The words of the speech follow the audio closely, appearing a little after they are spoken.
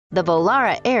The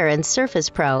Vollara Air and Surface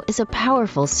Pro is a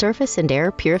powerful surface and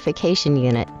air purification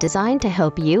unit designed to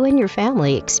help you and your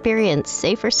family experience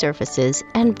safer surfaces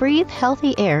and breathe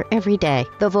healthy air every day.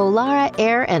 The Vollara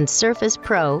Air and Surface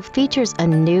Pro features a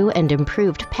new and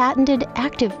improved patented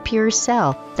ActivePure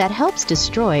Cell that helps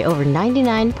destroy over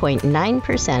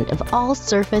 99.9% of all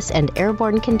surface and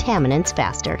airborne contaminants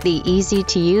faster. The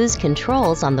easy-to-use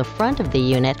controls on the front of the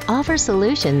unit offer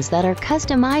solutions that are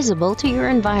customizable to your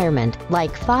environment,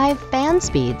 like 5 fan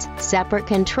speeds, separate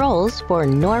controls for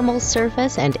normal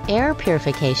surface and air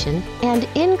purification, and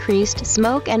increased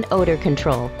smoke and odor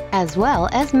control, as well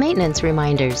as maintenance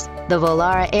reminders. The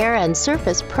Vollara Air and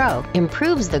Surface Pro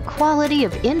improves the quality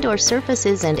of indoor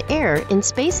surfaces and air in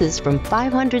spaces from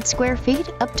 500 square feet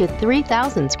up to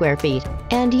 3,000 square feet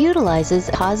and utilizes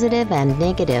positive and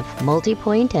negative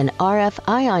multi-point and RF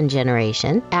ion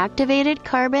generation, activated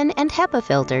carbon and HEPA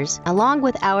filters, along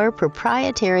with our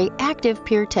proprietary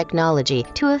ActivePure technology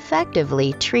to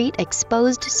effectively treat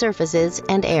exposed surfaces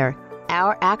and air.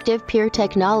 Our ActivePure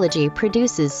technology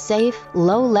produces safe,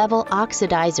 low-level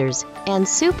oxidizers and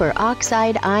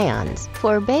superoxide ions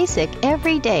for basic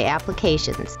everyday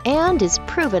applications and is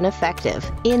proven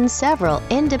effective in several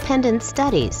independent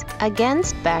studies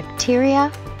against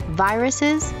bacteria,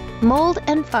 viruses, mold,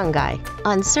 and fungi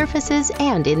on surfaces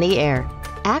and in the air.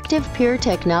 ActivePure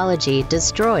technology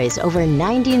destroys over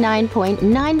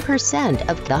 99.9%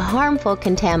 of the harmful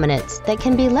contaminants that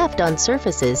can be left on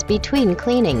surfaces between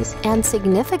cleanings and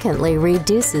significantly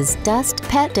reduces dust,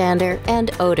 pet dander, and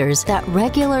odors that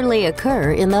regularly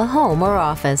occur in the home or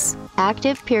office.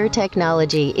 ActivePure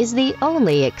technology is the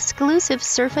only exclusive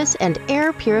surface and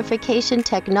air purification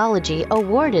technology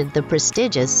awarded the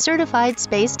prestigious Certified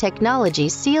Space Technology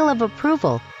Seal of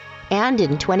Approval, and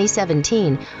in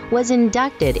 2017 was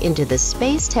inducted into the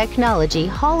Space Technology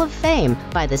Hall of Fame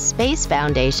by the Space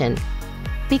Foundation.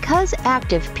 Because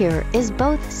ActivePure is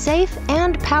both safe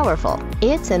and powerful,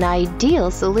 it's an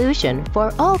ideal solution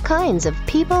for all kinds of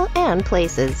people and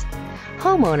places.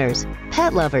 Homeowners,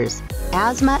 pet lovers,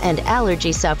 asthma and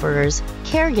allergy sufferers,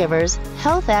 caregivers,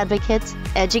 health advocates,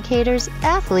 educators,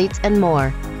 athletes, and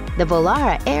more. The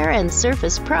Vollara Air and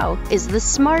Surface Pro is the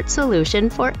smart solution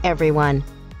for everyone.